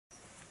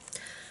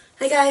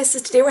Hi guys, so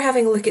today we're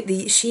having a look at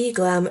the She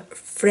Glam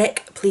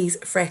Freck Please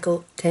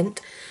Freckle tint.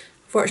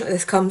 Fortunately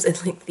this comes in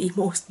like the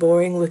most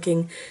boring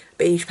looking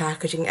beige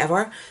packaging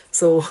ever,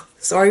 so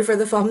sorry for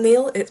the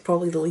thumbnail, it's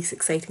probably the least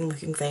exciting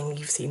looking thing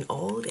you've seen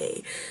all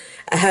day.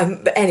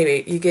 But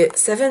anyway, you get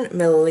 7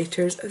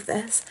 millilitres of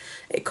this.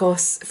 It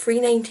costs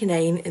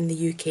 $3.99 in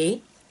the UK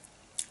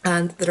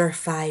and there are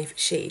 5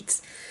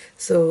 shades.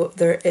 So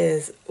there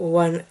is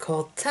one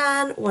called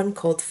Tan, one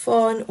called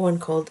Fawn, one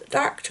called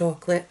Dark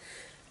Chocolate,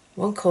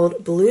 one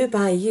called Blue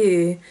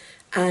Bayou,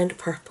 and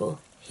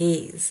Purple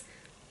Haze.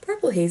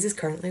 Purple Haze is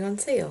currently on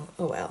sale.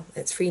 Oh well,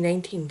 it's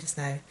 $3.19 just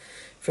now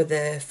for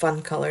the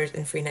fun colours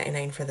and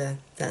 $3.99 for the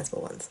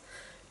sensible ones.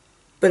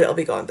 But it'll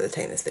be gone by the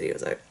time this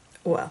video's out.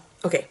 Oh well.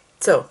 Okay,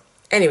 so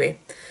anyway,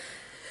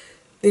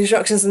 the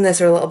instructions in this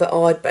are a little bit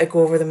odd, but I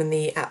go over them in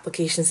the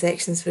application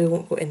section, so we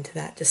won't go into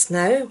that just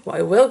now. What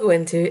I will go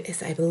into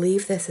is I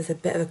believe this is a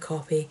bit of a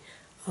copy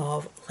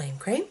of Lime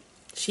Crime.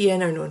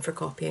 Shein are known for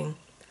copying,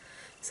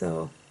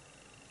 so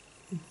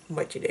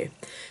what you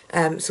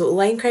do. So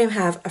Lime Crime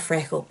have a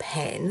freckle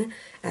pen.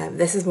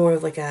 This is more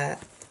of like a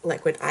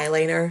liquid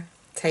eyeliner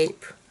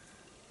type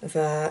of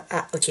a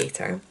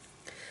applicator.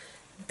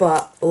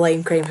 But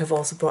Lime Crime have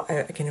also brought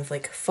out a kind of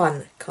like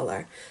fun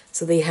colour.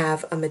 So they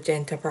have a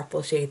magenta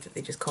purple shade that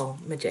they just call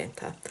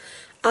magenta.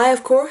 I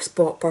of course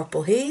bought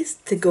Purple Haze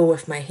to go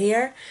with my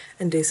hair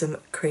and do some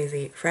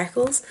crazy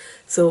freckles.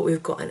 So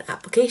we've got an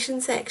application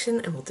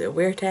section and we'll do a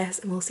wear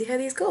test and we'll see how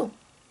these go.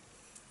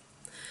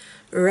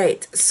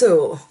 Right,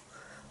 so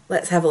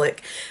let's have a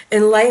look.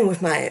 In line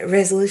with my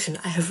resolution,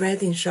 I have read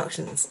the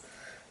instructions,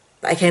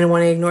 but I kind of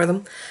want to ignore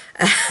them.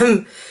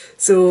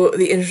 So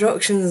the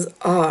instructions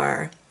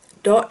are: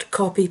 dot,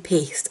 copy,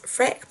 paste,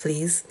 Freck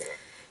please.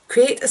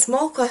 Create a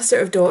small cluster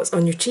of dots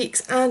on your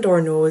cheeks and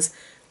or nose.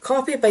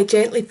 Copy by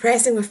gently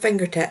pressing with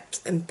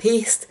fingertips and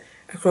paste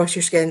across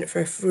your skin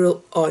for a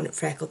full-on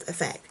freckled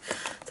effect.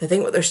 So I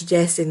think what they're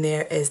suggesting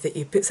there is that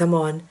you put some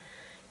on,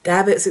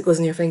 dab it so it goes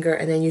on your finger,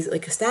 and then use it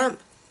like a stamp.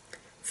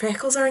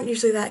 Freckles aren't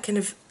usually that kind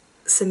of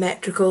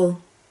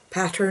symmetrical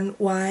pattern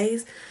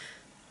wise.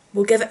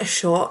 We'll give it a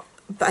shot,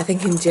 but I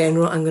think in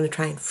general I'm going to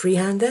try and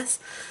freehand this.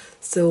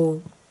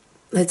 So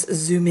let's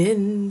zoom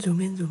in, zoom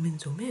in, zoom in,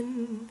 zoom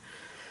in.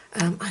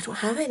 I don't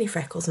have any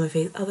freckles on my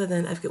face other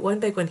than I've got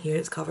one big one here,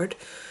 it's covered,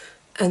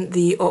 and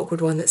the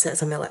awkward one that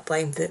sits on my lip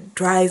line that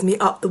drives me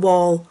up the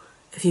wall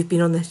if you've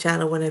been on this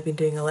channel when I've been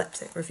doing a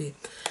lipstick review.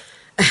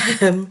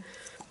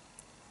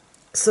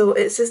 So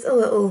it's just a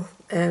little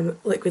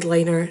liquid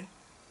liner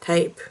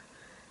type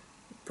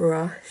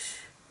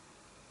brush.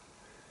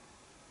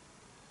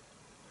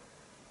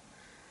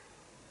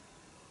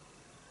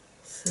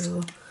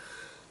 So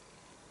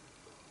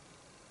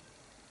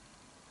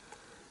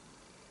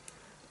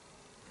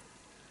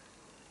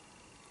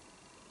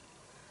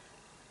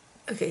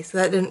okay, so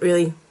that didn't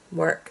really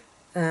work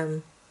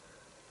too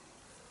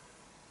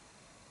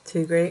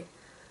great.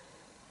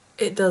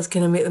 It does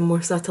kind of make them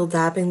more subtle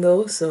dabbing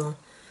though, so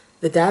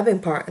the dabbing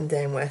part I'm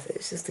down with,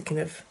 it's just the kind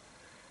of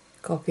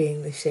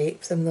copying the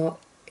shapes. I'm not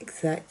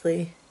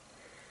exactly...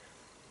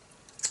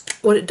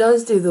 What it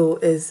does do though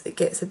is it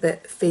gets a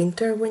bit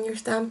fainter when you're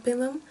stamping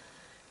them,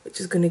 which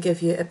is going to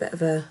give you a bit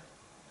of a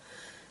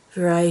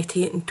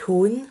variety in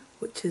tone,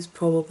 which is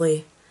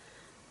probably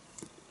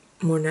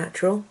more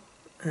natural,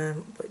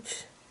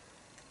 which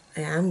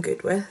I am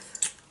good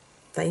with.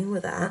 Fine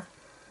with that.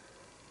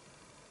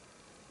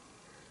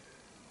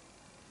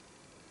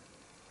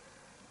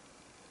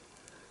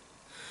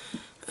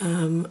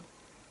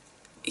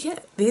 Yeah,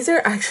 these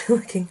are actually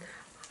looking,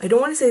 I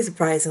don't want to say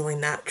surprisingly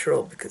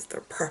natural because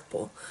they're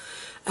purple,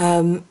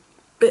 but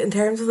in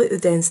terms of like the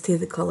density of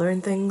the colour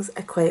and things,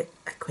 I quite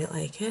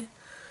like it.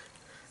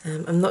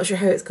 I'm not sure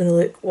how it's going to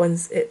look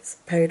once it's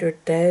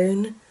powdered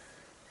down.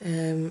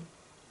 You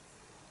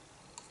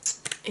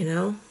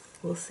know,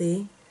 we'll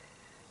see.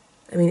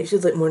 I mean, it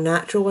should look more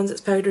natural once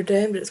it's powdered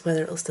down, but it's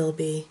whether it'll still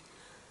be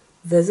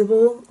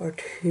visible or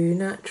too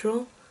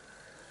natural.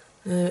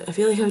 I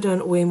feel like I've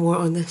done way more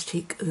on this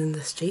cheek than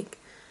this cheek.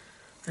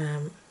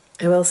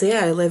 I will say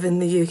I live in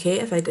the UK.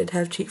 If I did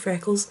have cheek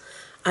freckles,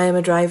 I am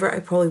a driver, I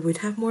probably would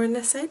have more on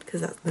this side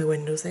because that's my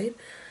window side.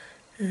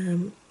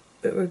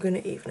 But we're going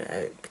to even it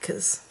out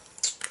because,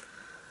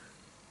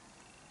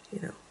 you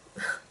know,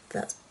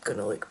 that's going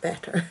to look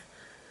better.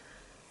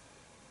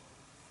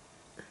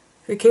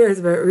 Who cares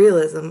about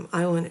realism?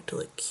 I want it to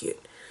look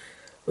cute.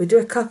 We do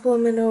a couple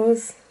on my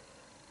nose.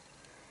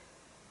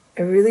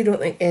 I really don't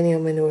think any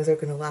on my nose are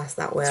going to last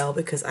that well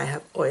because I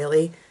have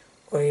oily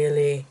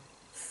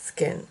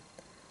skin.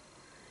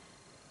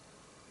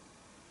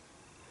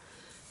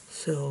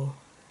 So,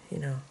 you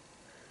know,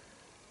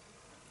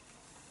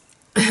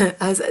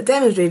 as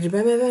demonstrated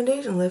by my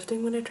foundation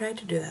lifting when I tried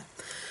to do that.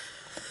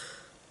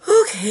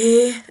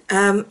 Okay,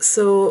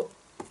 so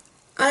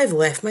I've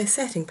left my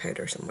setting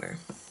powder somewhere.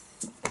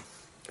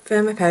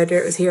 Found my powder,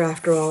 it was here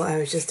after all. I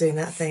was just doing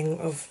that thing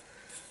of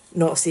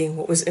not seeing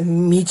what was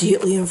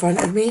immediately in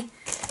front of me.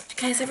 Did you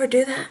guys ever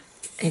do that?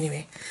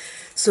 Anyway,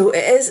 so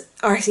it is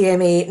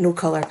RCMA no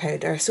colour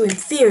powder, so in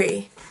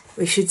theory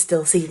we should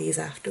still see these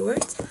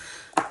afterwards,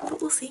 but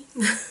we'll see.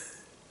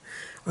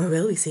 Or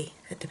will we see?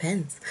 It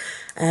depends.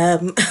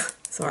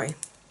 Sorry,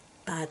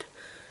 bad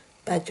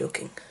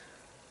joking.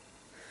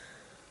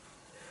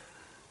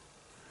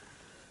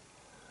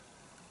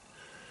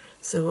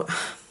 So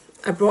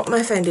I brought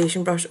my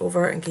foundation brush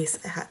over in case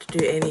I had to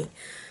do any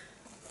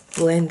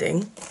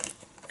blending.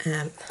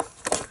 And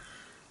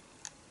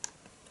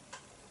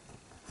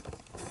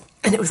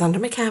it was under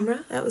my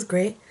camera, that was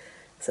great.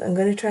 So I'm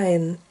going to try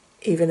and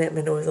even out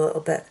my nose a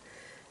little bit.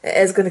 It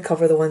is going to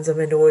cover the ones on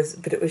my nose,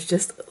 but it was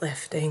just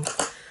lifting,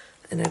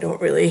 and I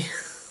don't really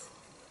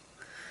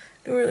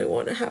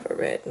want to have a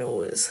red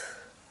nose.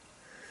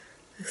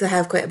 Because I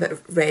have quite a bit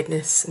of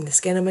redness in the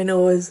skin of my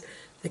nose,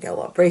 I get a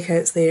lot of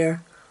breakouts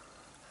there,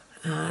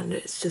 and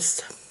it's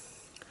just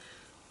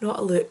not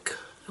a look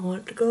I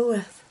want to go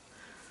with.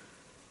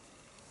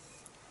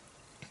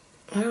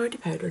 I already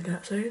powdered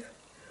that side.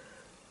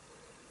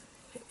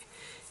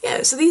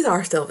 Yeah, so these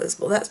are still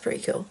visible, that's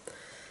pretty cool.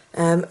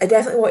 I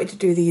definitely wanted to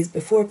do these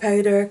before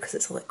powder because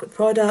it's a liquid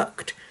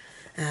product,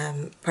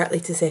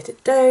 partly to set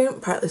it down,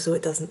 partly so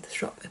it doesn't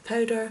disrupt my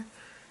powder.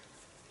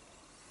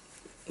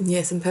 And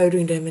yes, I'm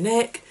powdering down my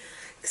neck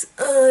because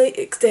I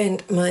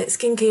extend my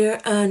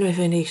skincare and my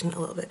foundation a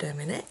little bit down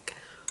my neck.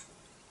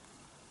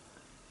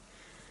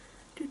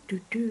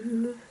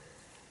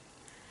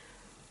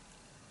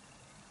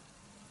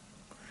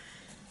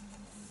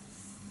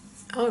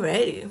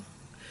 Alrighty.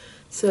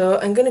 So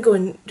I'm going to go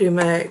and do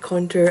my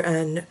contour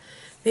and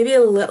maybe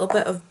a little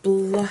bit of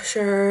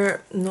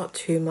blusher, not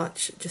too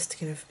much, just to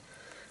kind of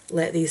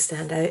let these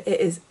stand out. It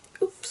is,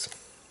 oops,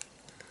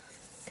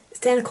 it's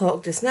 10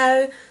 o'clock just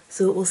now,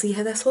 so we'll see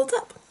how this holds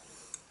up.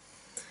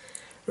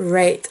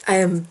 Right, I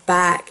am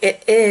back.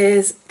 It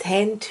is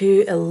 10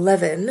 to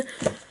 11.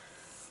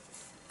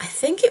 I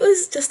think it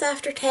was just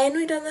after 10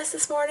 we done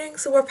this morning,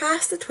 so we're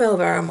past the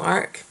 12-hour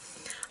mark.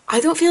 I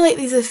don't feel like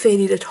these have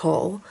faded at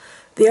all.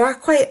 They are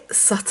quite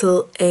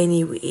subtle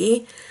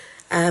anyway,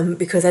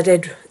 because I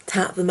did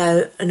tap them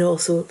out and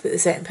also put the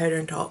setting powder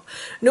on top.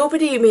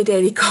 Nobody made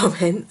any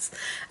comments.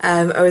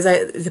 I was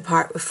out at the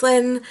park with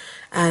Flynn,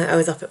 and I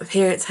was up at my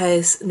parents'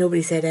 house.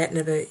 Nobody said anything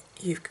about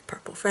you've got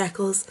purple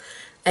freckles.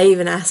 I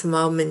even asked my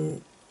mum,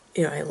 and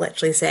you know, I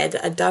literally said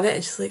I'd done it,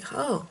 and she's like,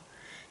 oh,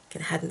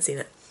 I hadn't seen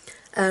it.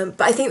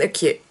 But I think they're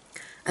cute.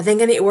 I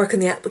think I need to work on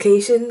the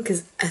application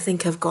because I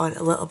think I've gone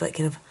a little bit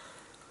kind of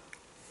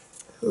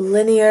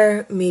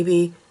linear,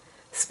 maybe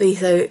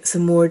space out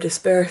some more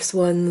dispersed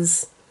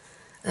ones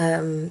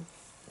to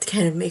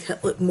kind of make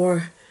it look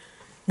more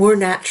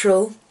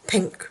natural,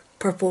 pink,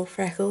 purple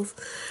freckles.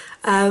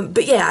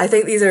 But yeah, I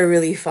think these are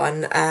really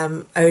fun.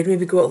 I would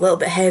maybe go a little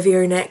bit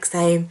heavier next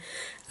time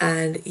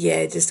and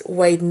yeah, just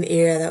widen the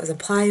area that I was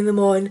applying them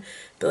on,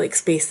 but like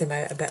space them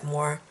out a bit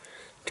more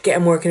to get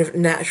a more kind of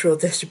natural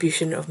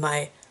distribution of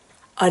my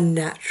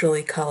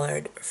unnaturally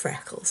coloured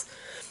freckles.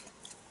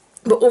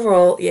 But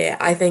overall, yeah,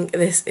 I think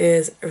this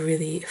is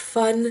really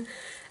fun.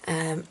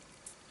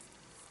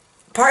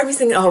 Part of me's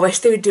thinking, oh, I wish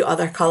they would do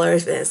other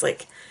colours, but it's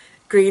like,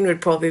 green would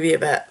probably be a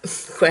bit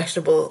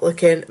questionable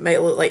looking. It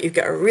might look like you've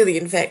got a really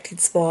infected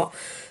spot.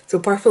 So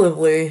purple and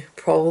blue,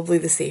 probably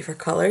the safer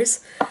colours.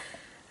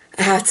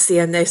 I have to say,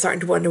 I'm now starting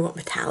to wonder what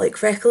metallic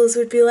freckles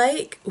would be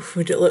like.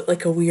 Would it look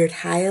like a weird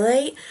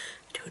highlight?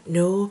 I don't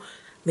know.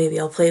 Maybe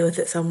I'll play with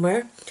it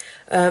somewhere.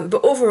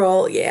 But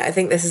overall, yeah, I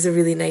think this is a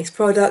really nice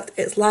product.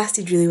 It's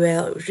lasted really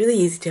well. It was really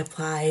easy to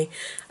apply.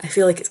 I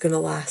feel like it's going to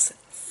last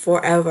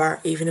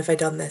forever. Even if I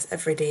done this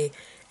every day,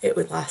 it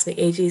would last me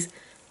ages.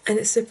 And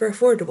it's super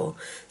affordable.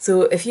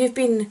 So if you've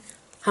been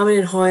humming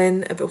and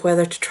hawing about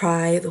whether to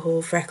try the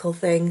whole freckle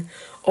thing,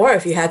 or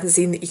if you hadn't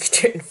seen that you could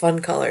do it in fun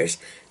colours,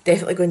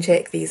 definitely go and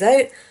check these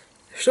out.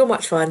 They're so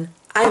much fun.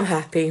 I'm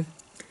happy.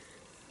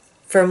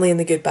 Firmly in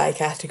the goodbye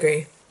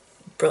category.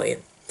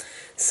 Brilliant.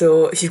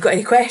 So if you've got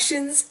any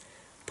questions,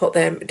 put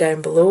them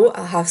down below.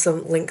 I'll have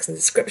some links in the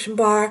description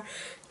bar,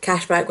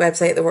 cashback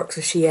website that works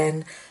with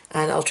Shein,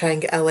 and I'll try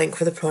and get a link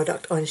for the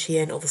product on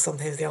Shein, although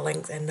sometimes their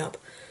links end up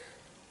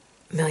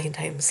a million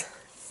times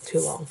too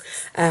long.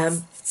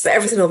 But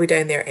everything will be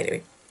down there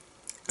anyway.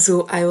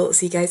 So I will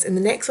see you guys in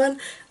the next one,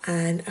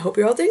 and I hope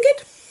you're all doing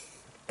good.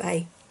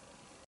 Bye.